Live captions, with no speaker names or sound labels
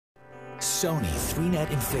Sony,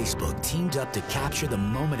 3Net, and Facebook teamed up to capture the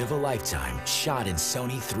moment of a lifetime, shot in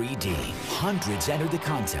Sony 3D. Hundreds entered the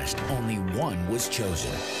contest, only one was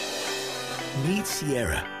chosen. Meet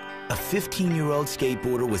Sierra, a 15-year-old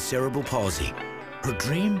skateboarder with cerebral palsy. Her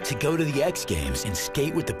dream, to go to the X Games and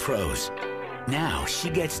skate with the pros. Now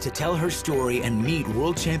she gets to tell her story and meet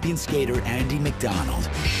world champion skater Andy McDonald.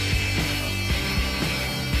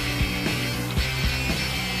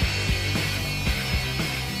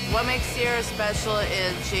 What makes Sierra special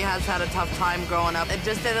is she has had a tough time growing up. It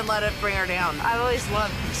just didn't let it bring her down. I've always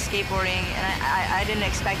loved skateboarding, and I didn't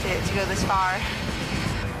expect it to go this far.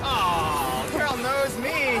 Oh, Carol knows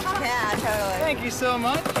me. Yeah, totally. Thank you so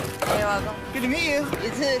much. You're welcome. Good to meet you. You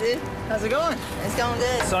too, dude. How's it going? It's going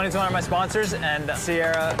good. Sony's one of my sponsors, and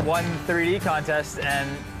Sierra won 3D contest and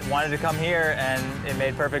wanted to come here, and it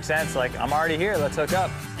made perfect sense. Like, I'm already here, let's hook up.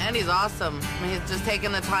 And he's awesome. I mean, he's just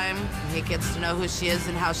taking the time. He gets to know who she is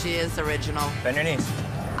and how she is original. Bend your knees.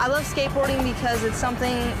 I love skateboarding because it's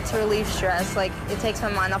something to relieve stress. Like, it takes my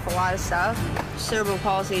mind off a lot of stuff. Cerebral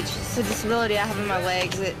palsy, it's just a disability I have in my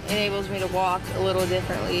legs. It enables me to walk a little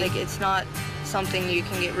differently. Like, it's not something you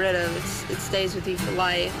can get rid of. It stays with you for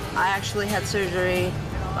life. I actually had surgery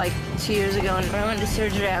like 2 years ago, and when I went to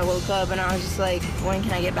surgery, I woke up and I was just like, when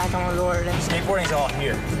can I get back on the board? And Skateboarding's all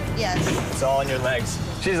here. yes. It's all in your legs.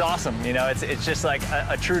 She's awesome, you know, it's just like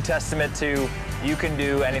a true testament to you can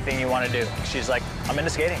do anything you want to do. She's like, I'm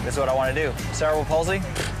into skating, this is what I want to do. Cerebral palsy,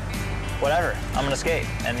 whatever, I'm gonna skate.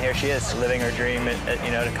 And here she is, living her dream,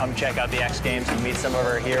 you know, to come check out the X Games and meet some of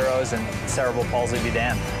her heroes, and cerebral palsy be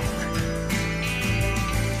damned.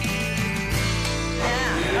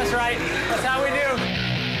 Yeah. That's right, that's how we do.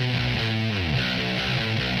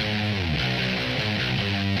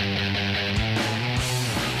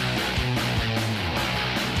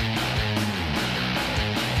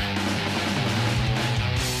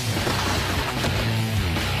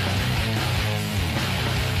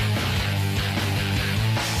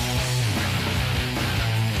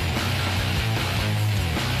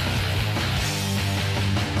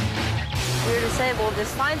 If you're disabled,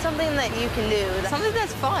 just find something that you can do. Something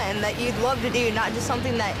that's fun, that you'd love to do, not just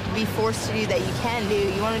something that be forced to do that you can do.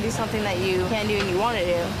 You want to do something that you can do and you want to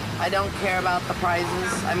do. I don't care about the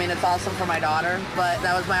prizes. I mean, it's awesome for my daughter, but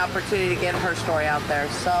that was my opportunity to get her story out there.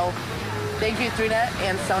 So thank you, 3Net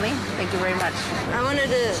and Sony. Thank you very much. I wanted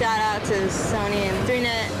to shout out to Sony and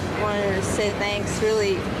 3Net. Wanted to say thanks.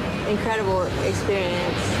 Really incredible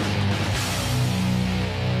experience.